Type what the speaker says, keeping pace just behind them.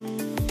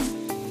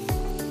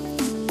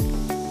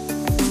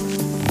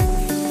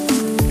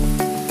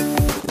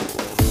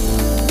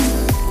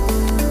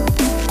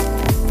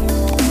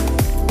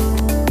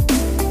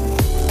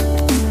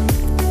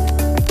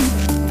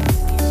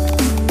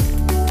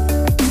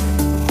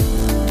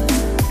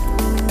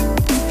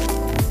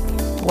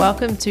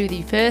Welcome to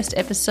the first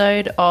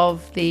episode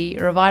of the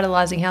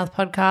Revitalizing Health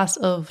podcast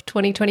of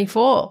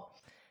 2024.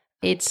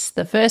 It's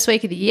the first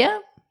week of the year.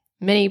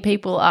 Many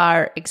people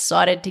are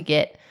excited to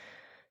get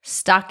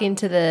stuck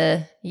into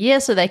the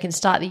year so they can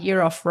start the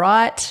year off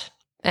right.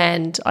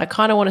 And I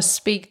kind of want to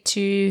speak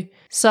to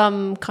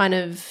some kind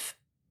of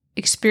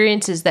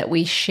experiences that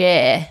we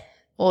share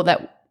or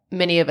that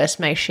many of us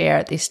may share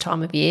at this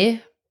time of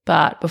year.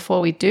 But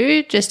before we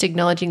do, just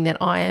acknowledging that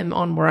I am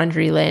on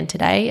Wurundjeri land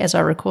today as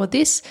I record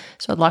this.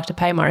 So I'd like to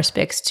pay my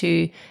respects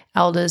to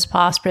elders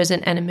past,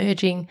 present and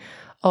emerging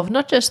of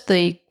not just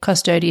the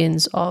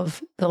custodians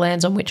of the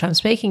lands on which I'm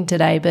speaking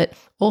today, but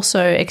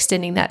also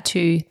extending that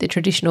to the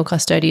traditional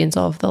custodians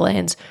of the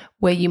lands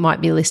where you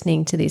might be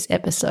listening to this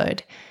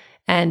episode.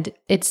 And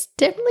it's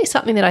definitely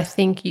something that I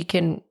think you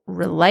can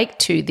relate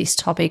to this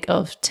topic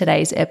of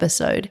today's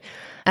episode.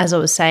 As I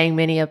was saying,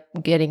 many are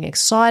getting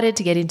excited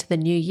to get into the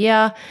new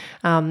year.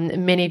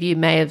 Many of you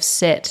may have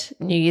set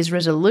New Year's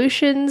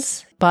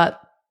resolutions, but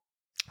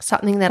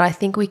something that I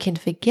think we can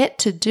forget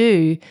to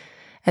do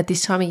at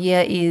this time of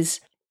year is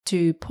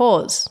to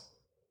pause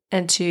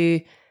and to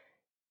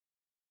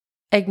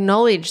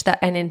acknowledge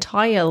that an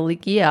entire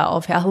year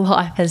of our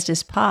life has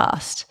just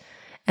passed.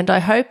 And I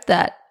hope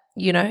that,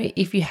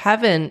 if you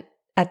haven't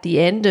at the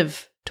end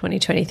of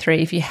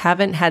 2023, if you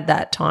haven't had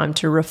that time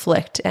to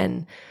reflect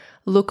and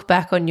look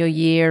back on your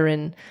year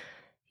and,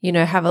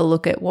 have a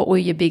look at what were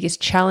your biggest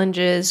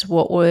challenges,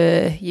 what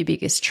were your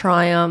biggest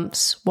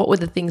triumphs, what were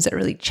the things that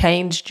really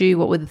changed you,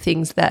 what were the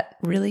things that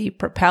really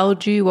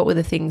propelled you, what were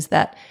the things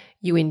that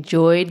you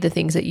enjoyed, the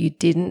things that you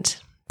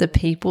didn't, the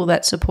people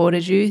that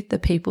supported you, the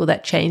people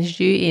that changed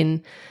you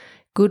in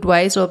good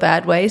ways or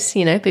bad ways,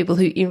 people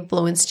who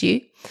influenced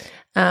you,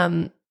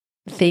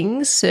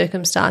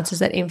 circumstances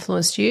that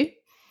influenced you.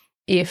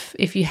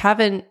 If you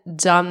haven't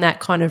done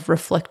that kind of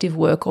reflective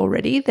work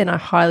already, then I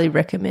highly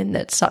recommend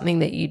that's something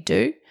that you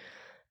do.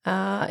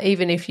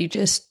 Even if you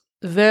just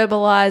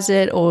verbalize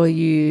it or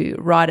you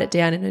write it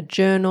down in a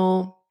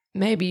journal,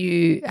 maybe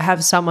you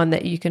have someone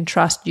that you can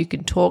trust, you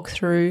can talk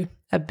through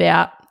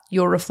about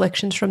your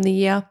reflections from the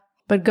year.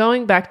 But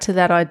going back to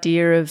that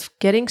idea of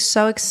getting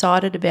so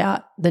excited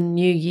about the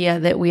new year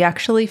that we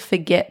actually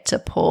forget to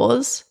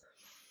pause,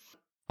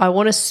 I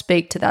want to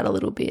speak to that a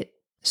little bit.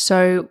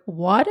 So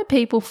why do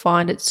people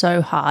find it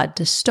so hard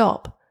to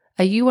stop?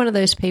 Are you one of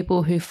those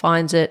people who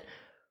finds it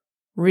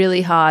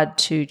really hard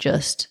to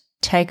just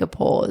take a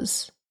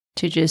pause,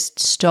 to just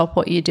stop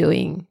what you're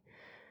doing?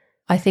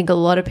 I think a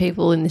lot of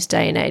people in this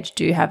day and age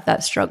do have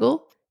that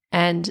struggle.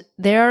 And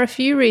there are a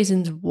few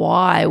reasons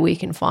why we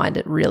can find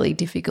it really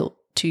difficult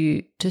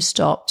to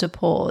stop, to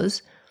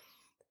pause.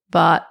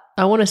 But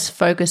I want to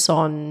focus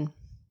on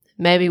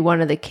maybe one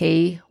of the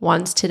key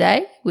ones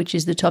today, which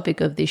is the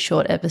topic of this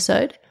short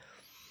episode.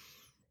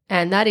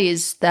 And that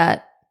is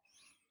that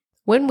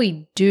when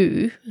we're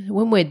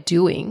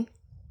doing,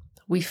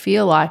 we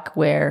feel like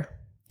we're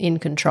in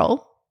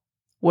control.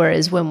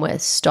 Whereas when we're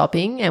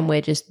stopping and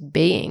we're just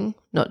being,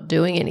 not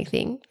doing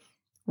anything,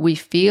 we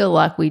feel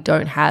like we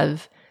don't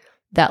have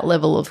that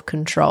level of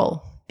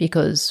control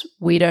because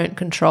we don't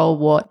control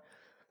what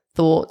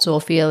thoughts or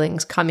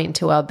feelings come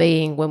into our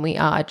being when we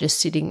are just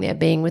sitting there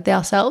being with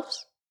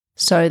ourselves.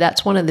 So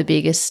that's one of the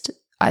biggest,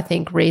 I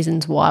think,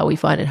 reasons why we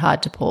find it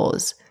hard to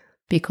pause,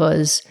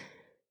 because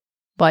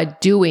by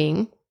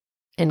doing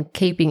and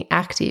keeping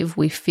active,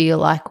 we feel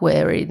like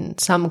we're in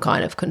some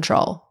kind of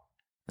control.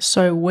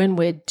 So when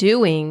we're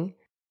doing,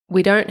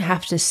 we don't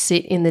have to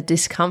sit in the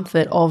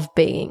discomfort of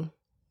being,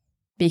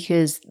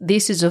 because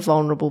this is a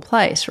vulnerable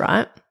place,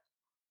 right?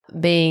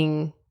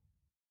 Being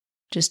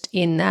just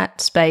in that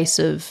space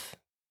of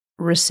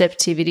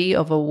receptivity,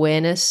 of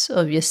awareness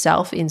of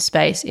yourself in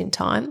space, in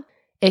time,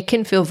 it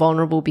can feel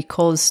vulnerable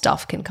because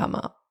stuff can come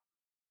up.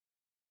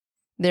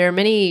 There are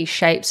many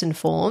shapes and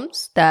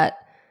forms that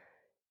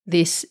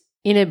this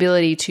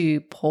inability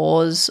to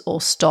pause or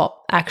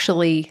stop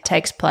actually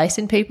takes place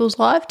in people's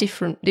life,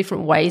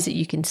 different ways that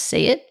you can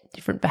see it,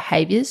 different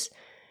behaviors.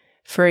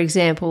 For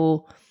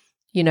example,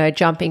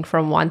 jumping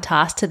from one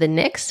task to the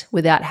next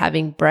without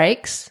having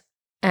breaks.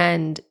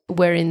 And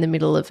we're in the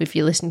middle of, if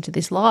you're listening to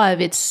this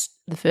live, it's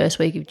the first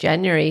week of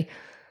January.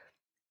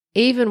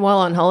 Even while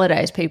on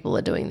holidays, people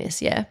are doing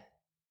this, yeah?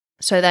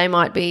 So they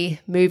might be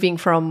moving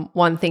from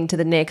one thing to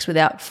the next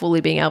without fully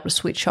being able to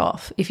switch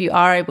off. If you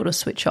are able to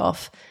switch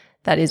off,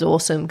 that is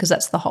awesome, because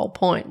that's the whole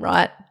point,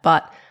 right?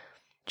 But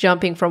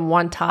jumping from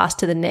one task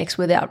to the next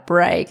without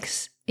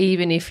breaks,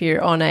 even if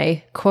you're on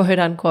a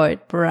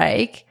quote-unquote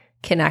break,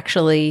 can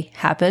actually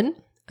happen.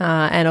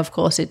 And of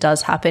course, it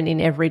does happen in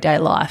everyday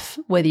life,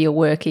 whether you're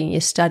working,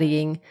 you're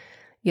studying,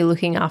 you're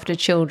looking after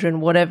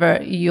children,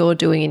 whatever you're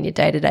doing in your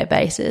day-to-day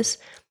basis.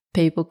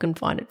 People can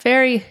find it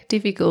very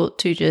difficult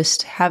to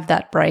just have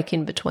that break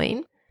in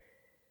between.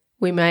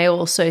 We may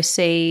also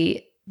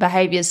see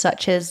behaviors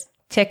such as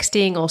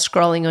texting or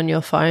scrolling on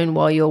your phone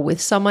while you're with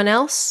someone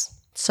else.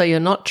 So you're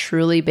not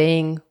truly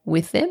being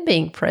with them,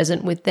 being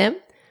present with them.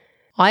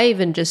 I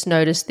even just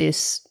noticed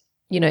this,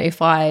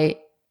 if I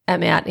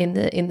am out in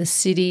the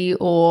city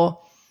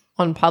or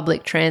on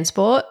public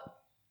transport,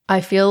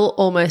 I feel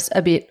almost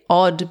a bit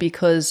odd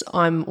because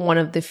I'm one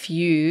of the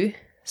few,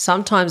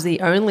 sometimes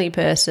the only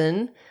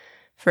person,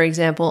 for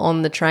example,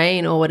 on the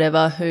train or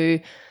whatever, who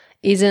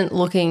isn't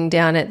looking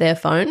down at their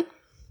phone.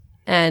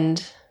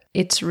 And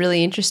it's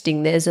really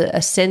interesting. There's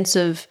a sense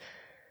of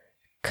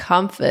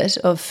comfort,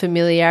 of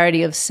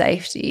familiarity, of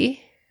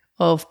safety,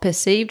 of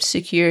perceived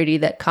security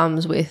that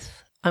comes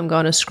with, I'm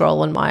going to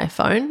scroll on my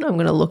phone. I'm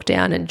going to look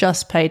down and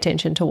just pay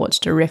attention to what's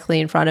directly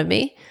in front of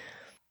me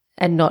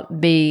and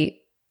not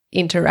be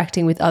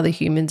interacting with other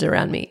humans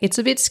around me. It's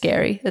a bit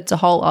scary. It's a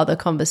whole other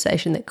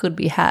conversation that could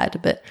be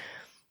had. But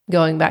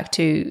going back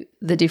to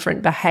the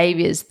different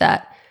behaviors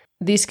that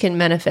this can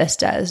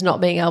manifest as,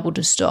 not being able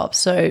to stop.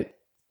 So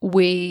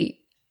we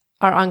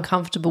are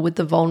uncomfortable with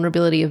the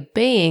vulnerability of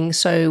being,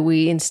 so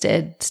we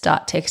instead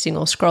start texting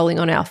or scrolling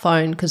on our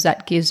phone because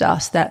that gives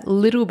us that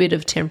little bit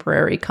of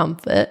temporary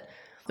comfort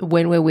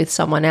when we're with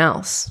someone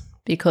else,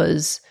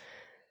 because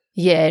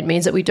it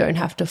means that we don't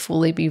have to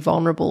fully be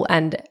vulnerable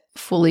and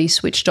fully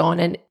switched on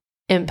and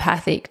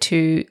empathic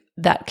to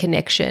that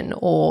connection,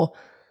 or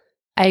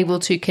able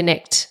to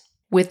connect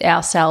with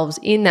ourselves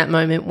in that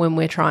moment when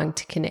we're trying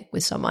to connect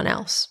with someone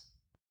else.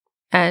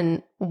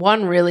 And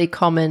one really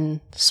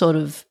common sort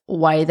of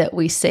way that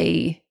we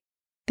see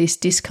this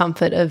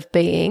discomfort of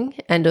being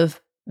and of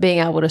being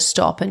able to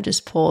stop and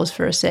just pause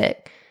for a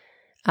sec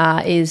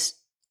is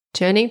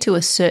turning to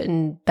a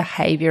certain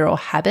behavior or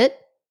habit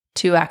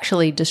to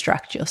actually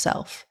distract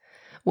yourself,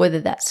 whether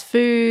that's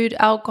food,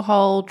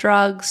 alcohol,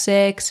 drugs,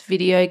 sex,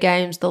 video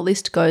games, the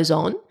list goes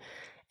on.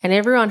 And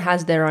everyone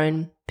has their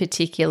own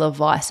particular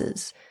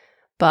vices,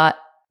 but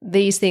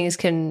these things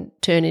can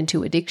turn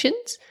into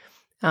addictions.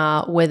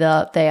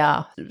 Whether they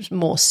are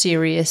more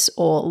serious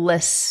or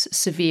less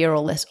severe or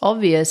less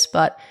obvious,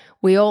 but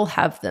we all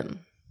have them.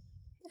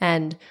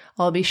 And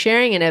I'll be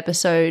sharing an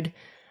episode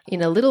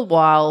in a little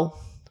while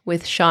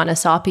with Shana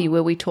Sapi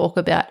where we talk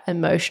about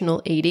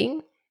emotional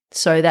eating.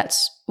 So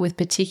that's with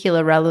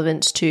particular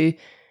relevance to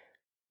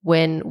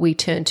when we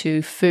turn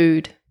to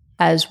food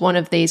as one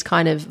of these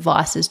kind of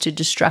vices to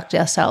distract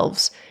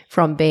ourselves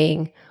from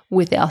being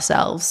with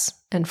ourselves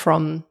and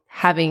from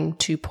having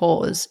to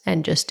pause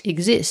and just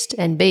exist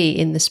and be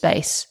in the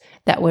space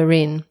that we're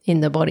in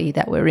the body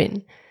that we're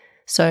in.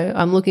 So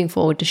I'm looking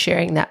forward to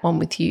sharing that one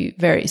with you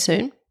very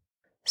soon.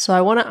 So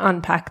I want to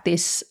unpack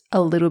this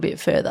a little bit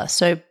further.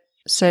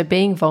 So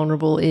being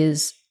vulnerable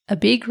is a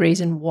big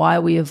reason why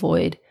we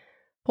avoid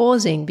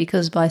pausing,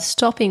 because by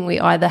stopping, we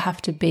either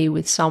have to be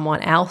with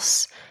someone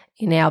else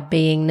in our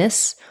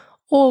beingness,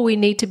 or we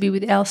need to be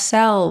with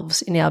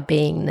ourselves in our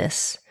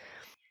beingness.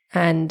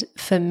 And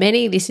for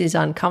many, this is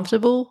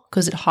uncomfortable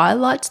because it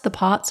highlights the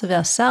parts of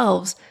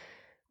ourselves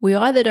we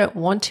either don't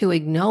want to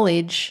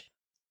acknowledge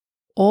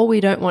or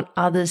we don't want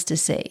others to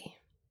see.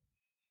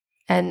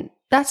 And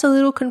that's a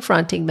little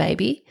confronting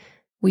maybe.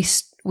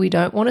 We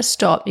don't want to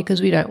stop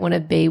because we don't want to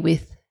be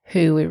with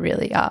who we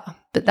really are.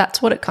 But that's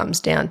what it comes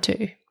down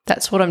to.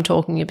 That's what I'm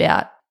talking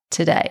about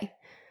today.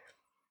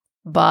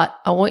 But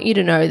I want you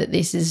to know that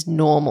this is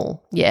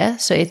normal, yeah?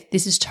 So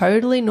this is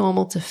totally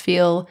normal to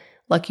feel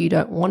like you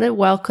don't want to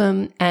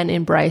welcome and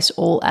embrace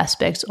all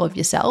aspects of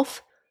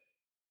yourself.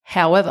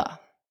 However,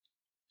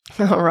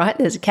 all right,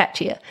 there's a catch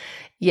here.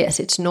 Yes,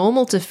 it's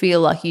normal to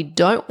feel like you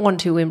don't want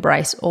to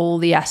embrace all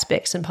the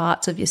aspects and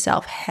parts of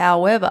yourself.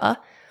 However,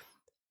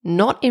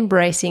 not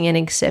embracing and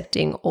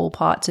accepting all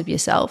parts of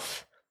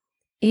yourself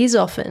is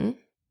often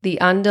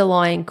the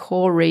underlying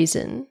core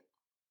reason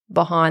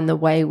behind the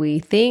way we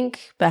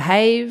think,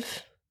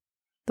 behave,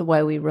 the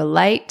way we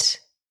relate,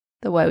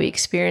 the way we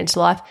experience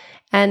life,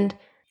 and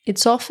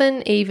it's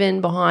often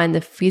even behind the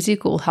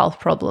physical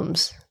health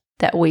problems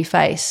that we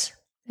face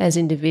as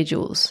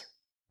individuals,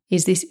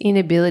 is this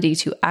inability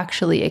to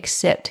actually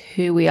accept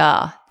who we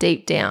are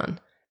deep down,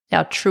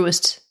 our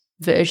truest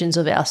versions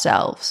of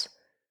ourselves.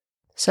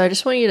 So I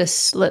just want you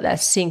to let that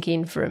sink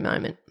in for a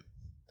moment.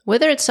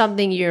 Whether it's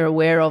something you're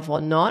aware of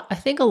or not, I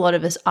think a lot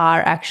of us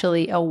are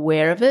actually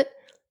aware of it,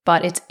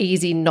 but it's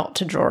easy not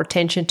to draw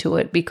attention to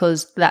it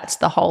because that's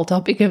the whole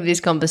topic of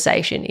this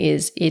conversation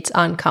is it's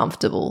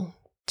uncomfortable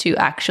to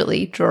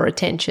actually draw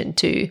attention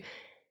to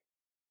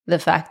the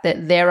fact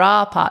that there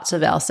are parts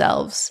of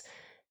ourselves,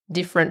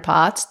 different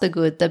parts, the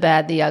good, the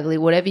bad, the ugly,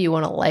 whatever you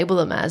want to label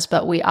them as,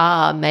 but we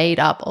are made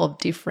up of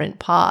different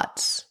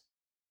parts.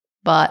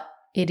 But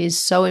it is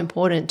so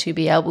important to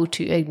be able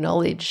to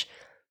acknowledge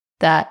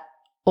that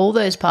all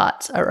those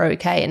parts are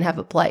okay and have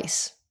a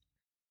place.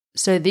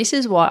 So this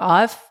is why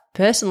I've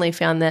personally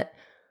found that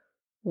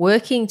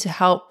working to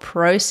help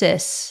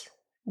process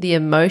the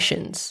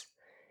emotions,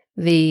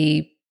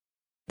 the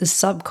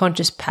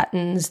subconscious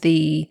patterns,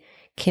 the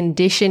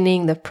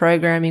conditioning, the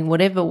programming,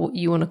 whatever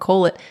you want to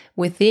call it,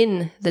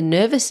 within the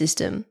nervous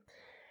system,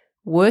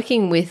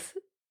 working with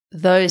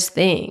those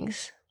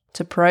things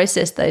to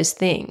process those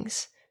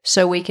things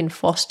so we can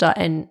foster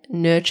and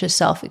nurture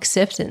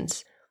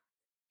self-acceptance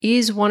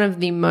is one of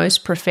the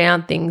most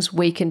profound things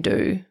we can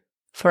do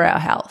for our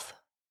health.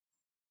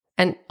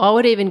 And I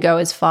would even go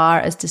as far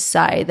as to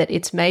say that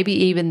it's maybe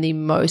even the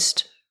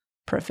most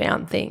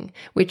profound thing,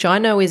 which I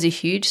know is a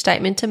huge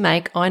statement to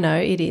make. I know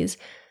it is.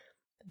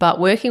 But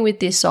working with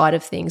this side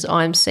of things,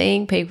 I'm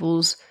seeing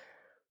people's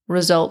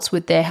results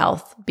with their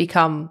health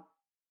become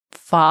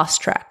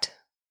fast-tracked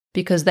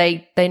because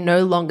they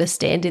no longer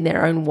stand in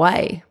their own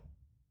way.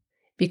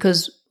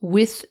 Because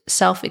with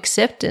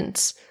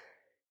self-acceptance,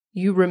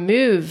 you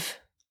remove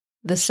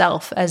the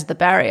self as the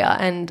barrier.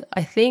 And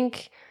I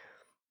think,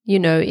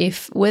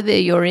 if whether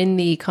you're in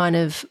the kind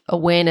of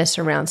awareness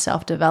around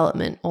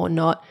self-development or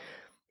not,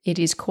 it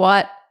is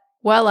quite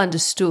well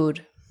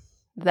understood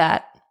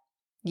that,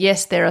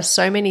 yes, there are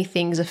so many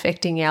things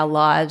affecting our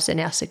lives and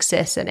our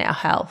success and our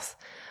health,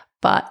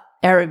 but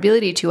our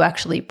ability to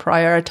actually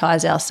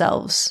prioritize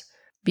ourselves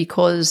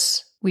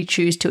because we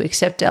choose to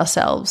accept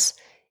ourselves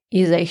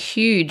is a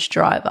huge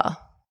driver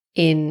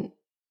in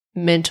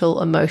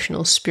mental,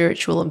 emotional,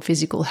 spiritual, and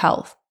physical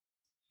health.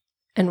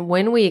 And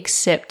when we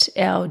accept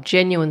our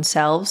genuine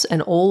selves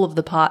and all of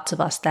the parts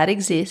of us that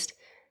exist,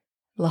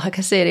 like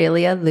I said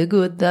earlier, the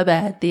good, the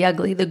bad, the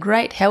ugly, the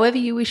great, however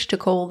you wish to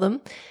call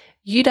them,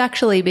 you'd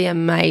actually be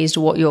amazed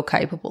what you're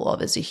capable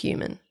of as a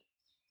human.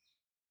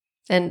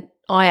 And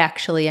I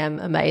actually am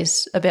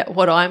amazed about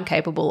what I'm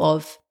capable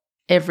of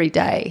every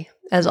day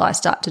as I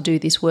start to do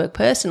this work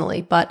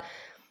personally. But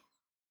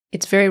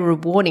it's very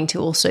rewarding to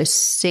also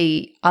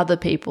see other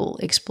people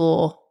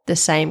explore the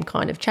same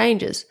kind of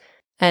changes.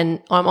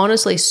 And I'm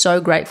honestly so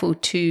grateful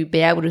to be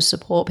able to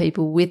support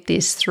people with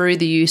this through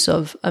the use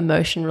of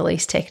emotion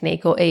release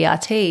technique or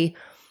ERT.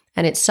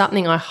 And it's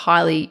something I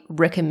highly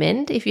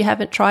recommend if you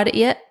haven't tried it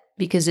yet,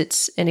 because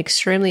it's an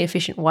extremely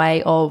efficient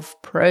way of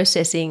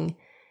processing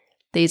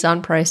these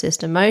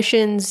unprocessed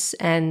emotions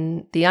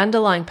and the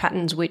underlying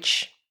patterns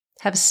which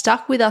have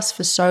stuck with us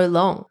for so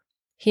long,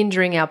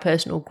 hindering our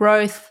personal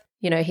growth,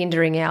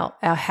 hindering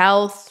our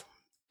health,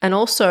 and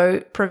also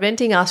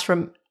preventing us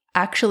from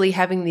actually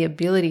having the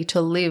ability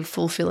to live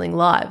fulfilling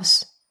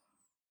lives.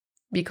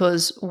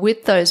 Because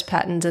with those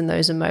patterns and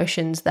those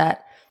emotions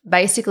that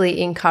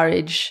basically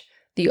encourage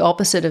the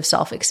opposite of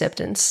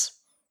self-acceptance,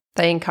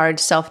 they encourage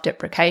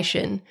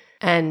self-deprecation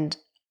and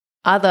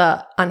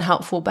other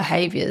unhelpful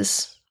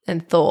behaviors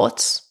and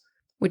thoughts,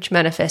 which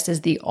manifest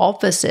as the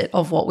opposite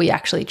of what we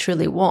actually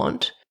truly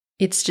want.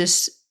 It's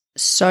just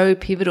so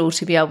pivotal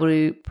to be able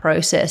to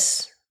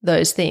process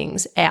those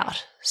things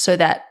out so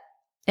that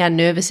our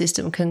nervous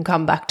system can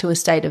come back to a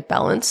state of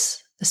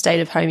balance, a state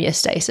of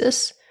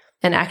homeostasis,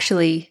 and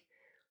actually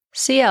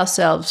see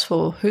ourselves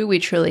for who we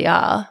truly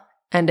are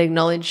and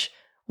acknowledge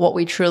what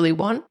we truly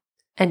want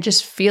and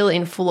just feel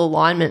in full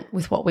alignment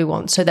with what we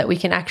want so that we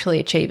can actually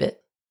achieve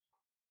it.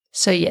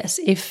 So yes,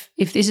 if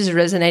this is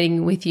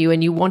resonating with you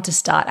and you want to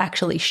start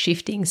actually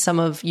shifting some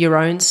of your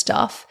own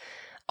stuff,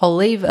 I'll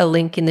leave a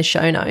link in the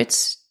show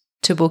notes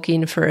to book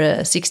in for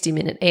a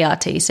 60-minute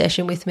ERT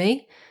session with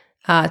me.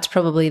 It's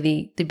probably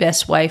the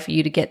best way for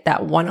you to get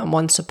that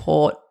one-on-one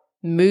support,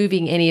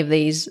 moving any of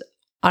these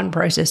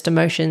unprocessed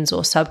emotions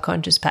or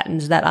subconscious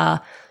patterns that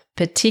are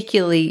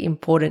particularly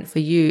important for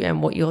you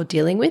and what you're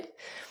dealing with.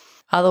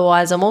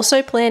 Otherwise, I'm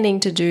also planning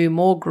to do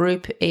more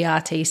group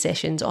ERT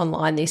sessions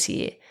online this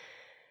year.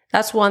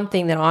 That's one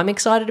thing that I'm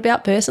excited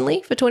about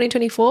personally for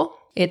 2024.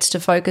 It's to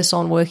focus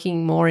on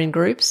working more in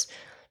groups,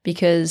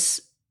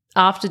 because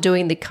after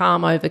doing the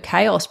Calm Over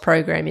Chaos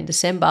program in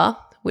December,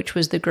 which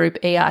was the group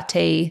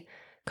ERT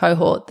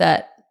cohort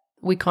that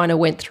we kind of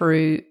went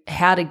through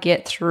how to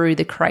get through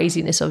the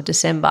craziness of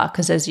December,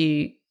 because as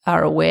you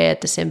are aware,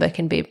 December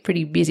can be a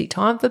pretty busy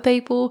time for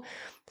people.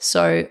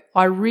 So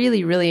I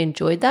really, really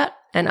enjoyed that.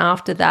 And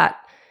after that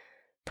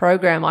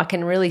program, I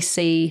can really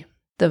see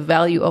the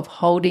value of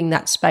holding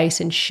that space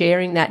and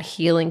sharing that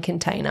healing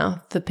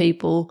container for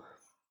people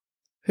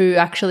who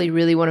actually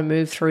really want to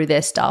move through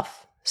their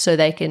stuff so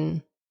they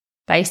can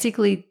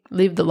basically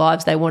live the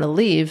lives they want to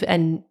live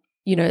and,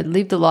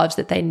 live the lives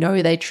that they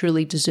know they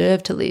truly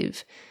deserve to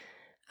live.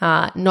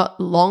 Not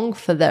long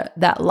for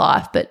that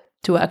life, but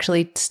to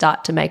actually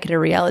start to make it a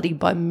reality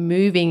by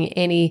moving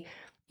any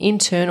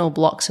internal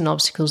blocks and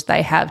obstacles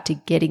they have to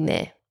getting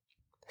there.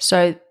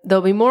 So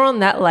there'll be more on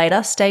that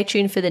later. Stay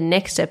tuned for the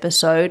next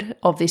episode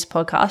of this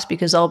podcast,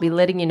 because I'll be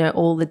letting you know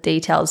all the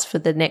details for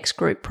the next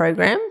group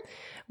program,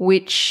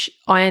 which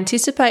I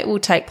anticipate will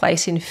take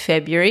place in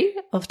February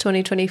of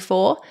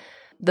 2024.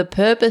 The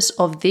purpose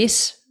of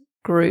this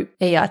group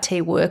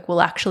ERT work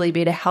will actually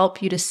be to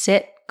help you to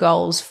set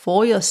goals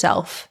for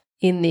yourself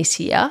in this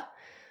year,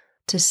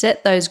 to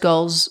set those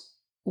goals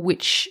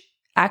which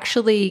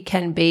actually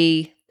can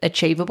be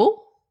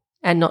achievable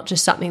and not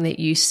just something that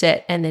you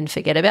set and then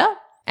forget about,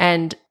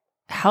 and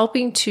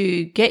helping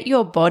to get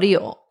your body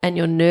and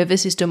your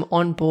nervous system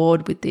on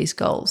board with these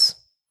goals.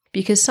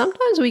 Because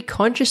sometimes we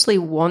consciously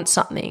want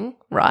something,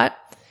 right?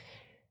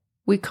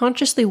 We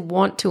consciously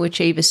want to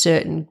achieve a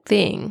certain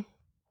thing,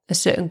 a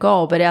certain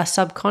goal, but our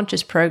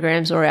subconscious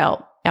programs or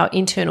our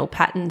internal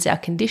patterns, our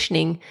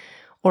conditioning,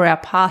 or our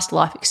past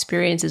life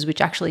experiences,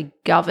 which actually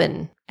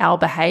govern our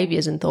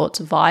behaviors and thoughts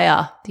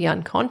via the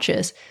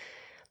unconscious,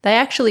 they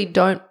actually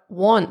don't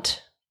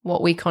want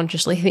what we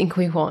consciously think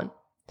we want.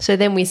 So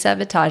then we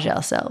sabotage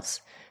ourselves.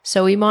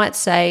 So we might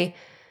say,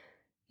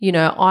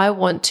 I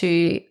want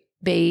to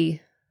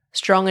be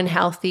strong and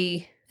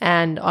healthy,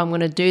 and I'm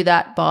going to do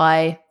that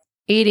by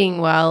eating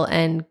well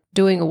and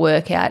doing a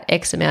workout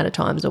X amount of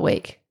times a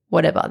week.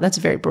 Whatever. That's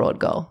a very broad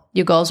goal.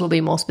 Your goals will be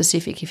more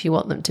specific if you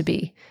want them to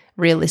be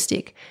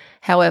realistic.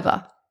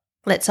 However,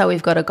 let's say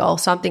we've got a goal,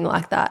 something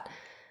like that.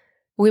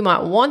 We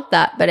might want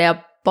that, but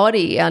our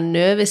body, our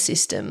nervous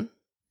system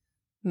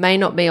may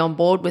not be on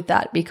board with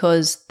that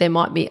because there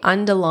might be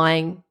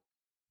underlying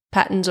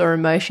patterns or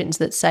emotions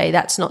that say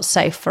that's not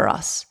safe for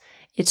us.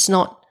 It's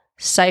not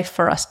safe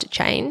for us to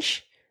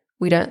change.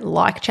 We don't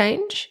like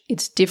change.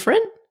 It's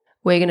different.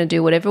 We're going to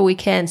do whatever we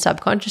can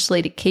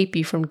subconsciously to keep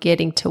you from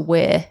getting to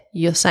where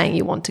you're saying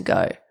you want to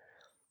go.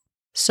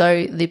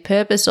 So the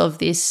purpose of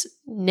this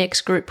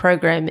next group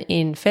program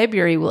in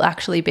February will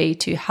actually be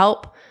to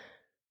help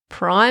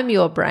prime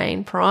your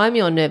brain, prime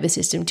your nervous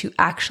system to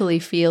actually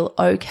feel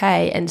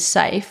okay and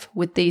safe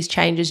with these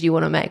changes you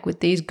want to make,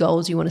 with these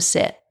goals you want to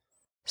set.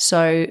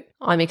 So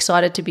I'm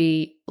excited to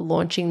be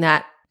launching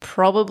that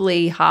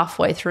probably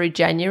halfway through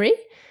January.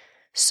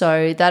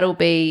 So that'll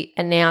be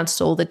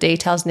announced, all the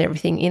details and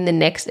everything, in the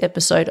next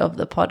episode of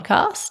the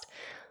podcast.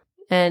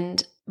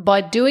 And by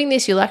doing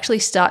this, you'll actually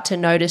start to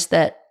notice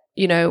that,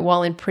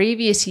 while in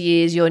previous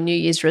years your New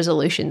Year's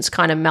resolutions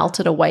kind of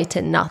melted away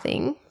to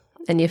nothing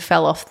and you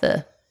fell off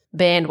the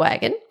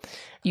bandwagon,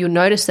 you'll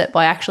notice that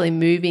by actually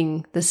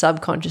moving the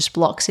subconscious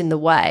blocks in the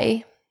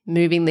way,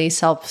 moving these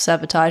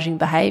self-sabotaging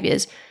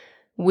behaviors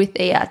with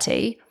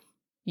ERT,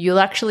 you'll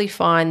actually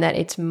find that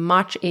it's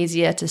much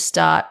easier to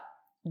start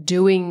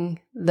doing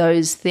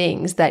those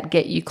things that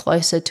get you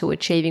closer to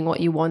achieving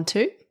what you want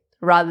to,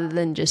 rather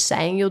than just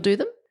saying you'll do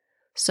them.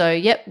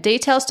 So,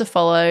 details to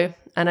follow.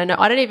 And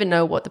I don't even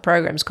know what the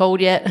program's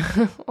called yet.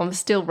 I'm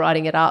still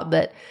writing it up,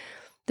 but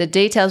the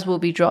details will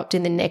be dropped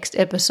in the next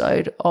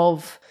episode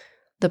of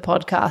the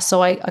podcast.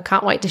 So I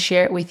can't wait to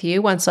share it with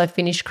you once I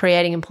finish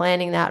creating and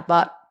planning that.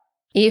 But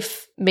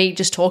if me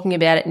just talking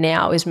about it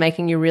now is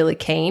making you really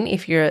keen,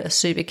 if you're a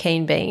super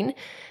keen bean,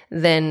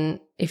 then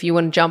if you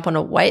want to jump on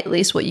a wait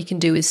list, what you can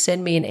do is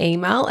send me an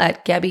email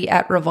at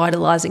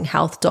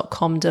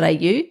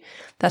gabby@revitalizinghealth.com.au.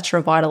 That's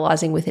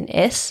revitalizing with an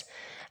S.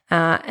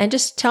 And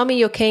just tell me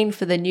you're keen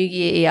for the New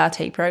Year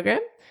ERT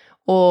program,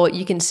 or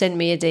you can send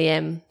me a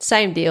DM,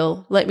 same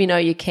deal. Let me know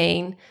you're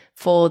keen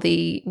for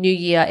the New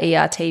Year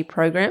ERT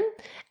program,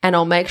 and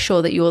I'll make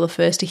sure that you're the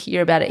first to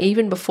hear about it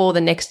even before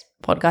the next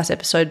podcast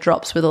episode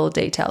drops with all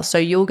the details. So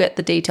you'll get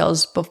the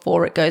details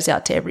before it goes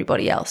out to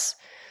everybody else.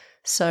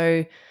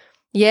 So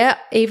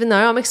even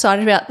though I'm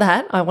excited about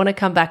that, I want to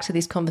come back to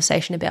this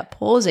conversation about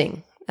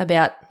pausing,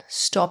 about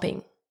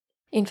stopping.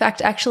 In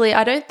fact, actually,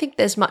 I don't think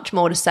there's much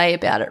more to say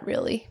about it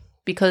really,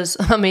 because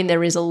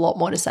there is a lot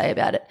more to say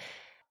about it.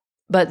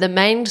 But the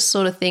main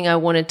sort of thing I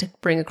wanted to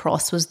bring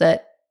across was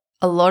that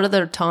a lot of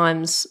the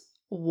times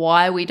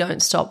why we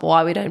don't stop,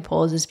 why we don't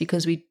pause is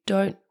because we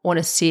don't want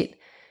to sit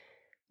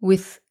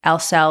with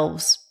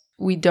ourselves.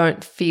 We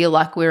don't feel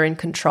like we're in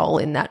control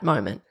in that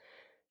moment.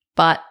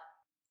 But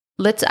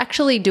let's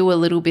actually do a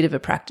little bit of a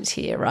practice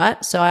here,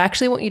 right? So I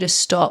actually want you to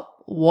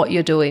stop what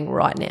you're doing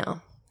right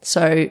now.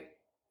 So,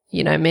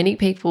 many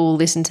people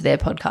listen to their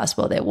podcast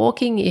while they're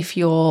walking. If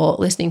you're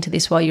listening to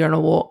this while you're on a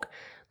walk,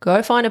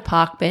 go find a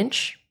park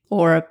bench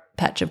or a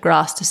patch of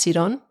grass to sit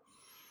on.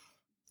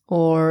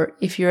 Or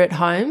if you're at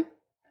home,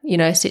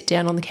 sit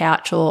down on the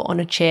couch or on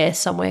a chair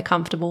somewhere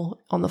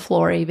comfortable on the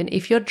floor even.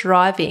 If you're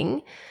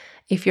driving,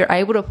 if you're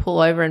able to pull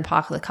over and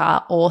park the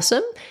car,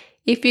 awesome.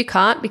 If you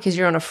can't because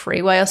you're on a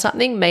freeway or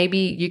something, maybe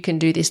you can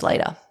do this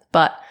later.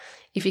 But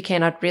if you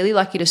can, I'd really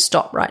like you to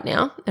stop right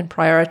now and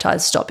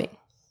prioritize stopping.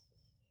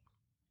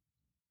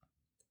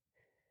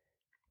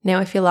 Now,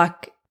 if you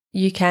like,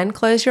 you can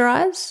close your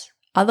eyes.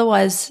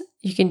 Otherwise,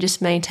 you can just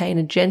maintain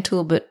a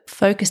gentle but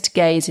focused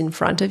gaze in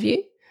front of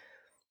you.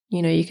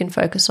 You can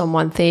focus on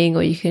one thing,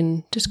 or you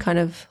can just kind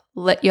of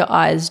let your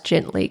eyes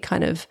gently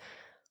kind of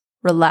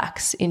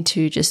relax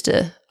into just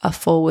a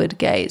forward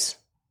gaze.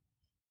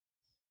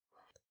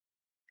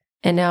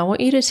 And now I want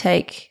you to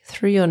take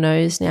through your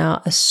nose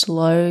now a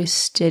slow,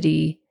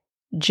 steady,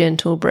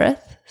 gentle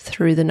breath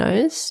through the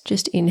nose,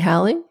 just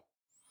inhaling.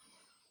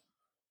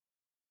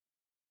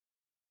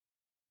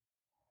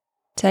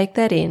 Take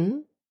that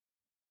in,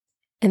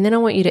 and then I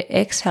want you to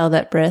exhale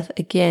that breath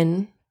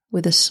again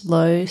with a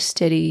slow,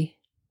 steady,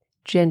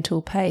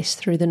 gentle pace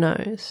through the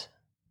nose.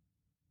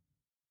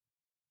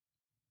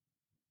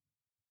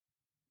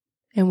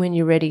 And when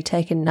you're ready,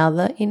 take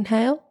another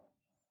inhale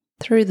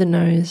through the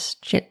nose,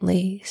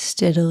 gently,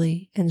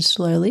 steadily, and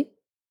slowly.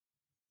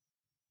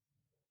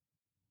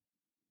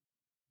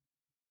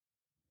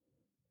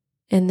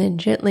 And then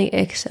gently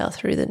exhale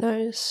through the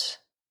nose.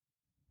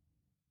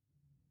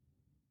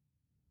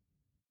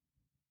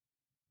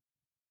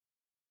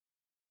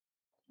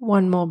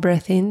 One more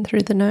breath in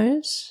through the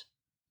nose.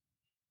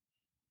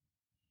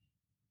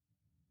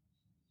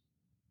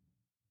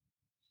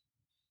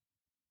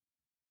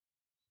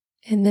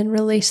 And then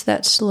release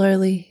that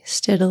slowly,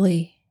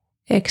 steadily,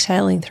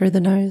 exhaling through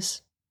the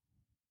nose.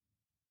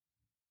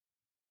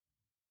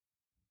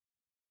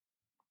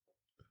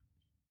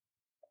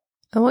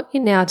 I want you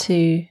now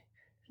to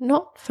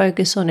not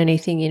focus on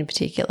anything in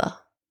particular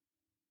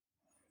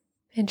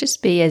and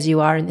just be as you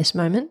are in this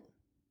moment.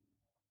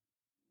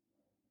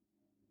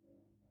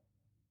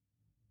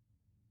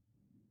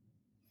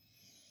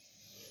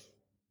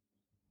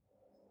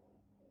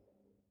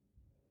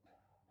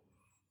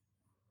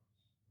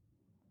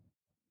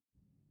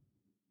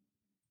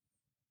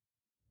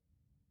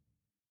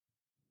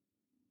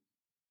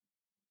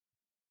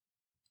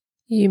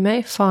 You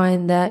may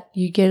find that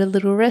you get a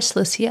little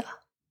restless here.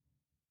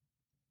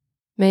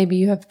 Maybe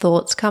you have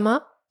thoughts come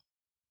up,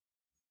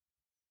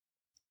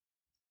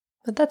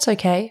 but that's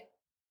okay.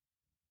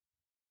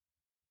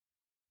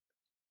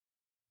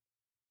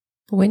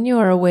 When you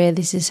are aware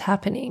this is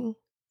happening,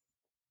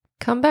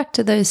 come back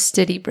to those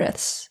steady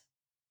breaths,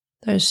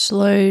 those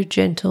slow,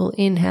 gentle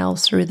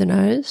inhales through the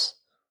nose,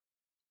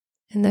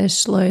 and those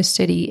slow,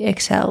 steady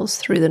exhales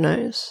through the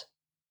nose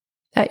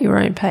at your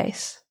own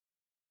pace.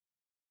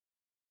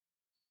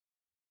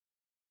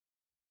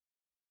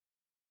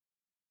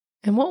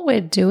 And what we're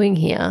doing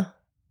here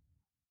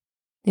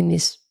in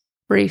this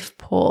brief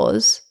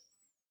pause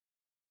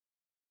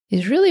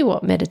is really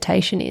what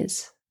meditation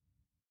is.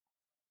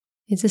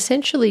 It's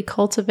essentially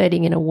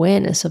cultivating an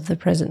awareness of the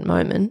present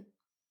moment,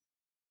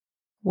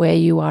 where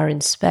you are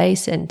in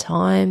space and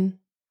time,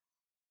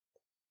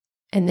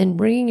 and then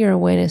bringing your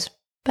awareness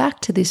back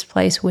to this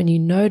place when you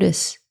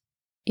notice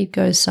it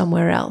goes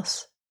somewhere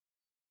else.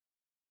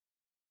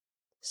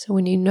 So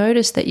when you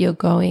notice that you're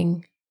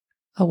going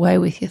away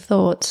with your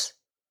thoughts,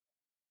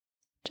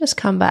 just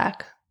come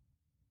back.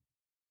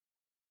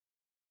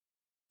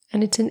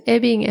 And it's an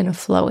ebbing and a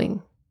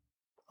flowing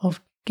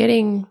of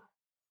getting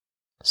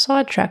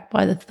sidetracked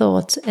by the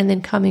thoughts and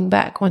then coming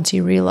back once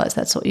you realize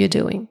that's what you're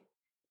doing.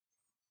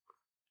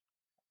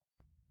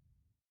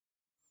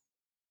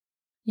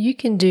 You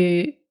can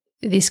do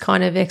this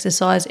kind of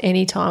exercise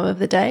any time of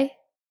the day.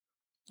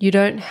 You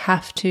don't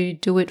have to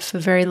do it for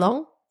very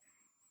long.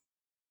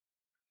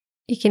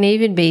 It can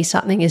even be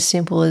something as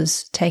simple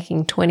as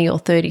taking 20 or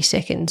 30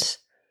 seconds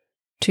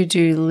to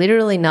do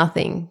literally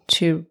nothing,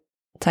 to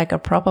take a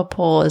proper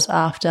pause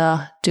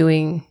after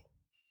doing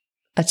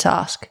a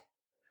task.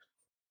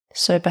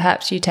 So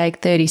perhaps you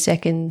take 30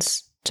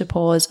 seconds to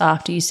pause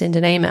after you send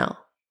an email,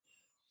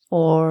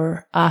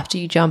 or after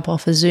you jump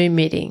off a Zoom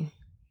meeting.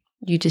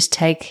 You just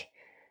take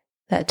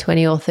that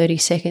 20 or 30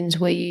 seconds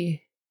where you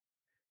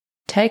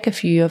take a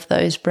few of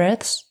those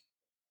breaths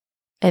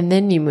and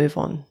then you move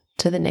on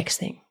to the next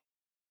thing.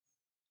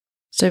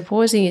 So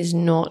pausing is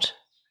not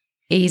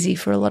easy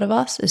for a lot of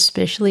us,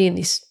 especially in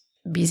this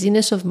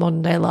busyness of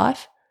modern day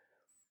life.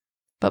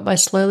 But by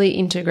slowly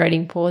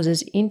integrating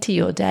pauses into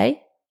your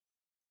day,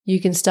 you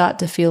can start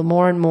to feel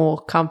more and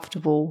more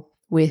comfortable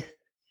with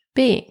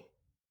being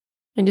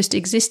and just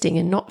existing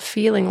and not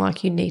feeling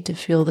like you need to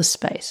fill the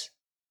space.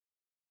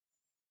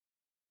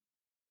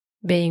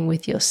 Being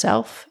with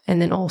yourself,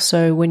 and then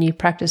also when you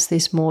practice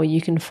this more, you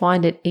can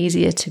find it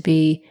easier to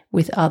be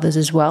with others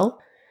as well,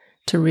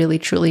 to really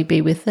truly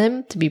be with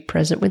them, to be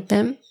present with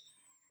them.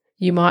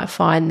 You might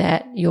find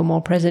that you're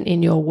more present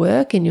in your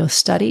work, in your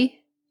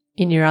study,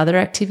 in your other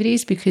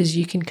activities, because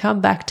you can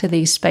come back to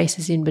these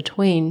spaces in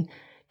between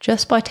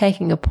just by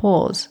taking a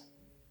pause.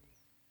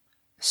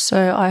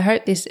 So I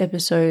hope this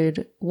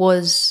episode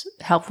was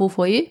helpful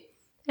for you.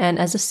 And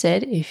as I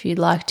said, if you'd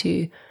like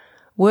to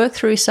work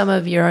through some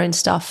of your own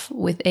stuff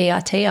with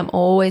ERT, I'm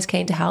always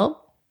keen to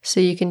help. So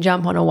you can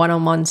jump on a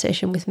one-on-one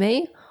session with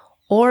me,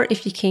 or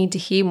if you're keen to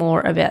hear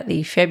more about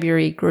the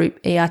February group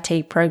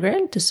ERT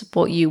program to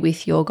support you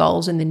with your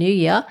goals in the new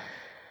year,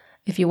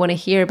 if you want to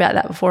hear about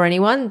that before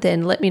anyone,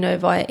 then let me know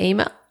via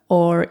email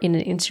or in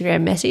an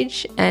Instagram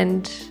message.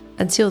 And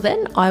until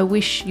then, I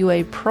wish you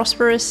a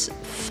prosperous,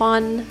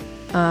 fun,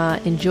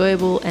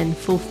 enjoyable and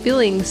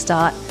fulfilling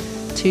start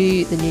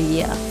to the new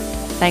year.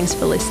 Thanks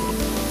for listening.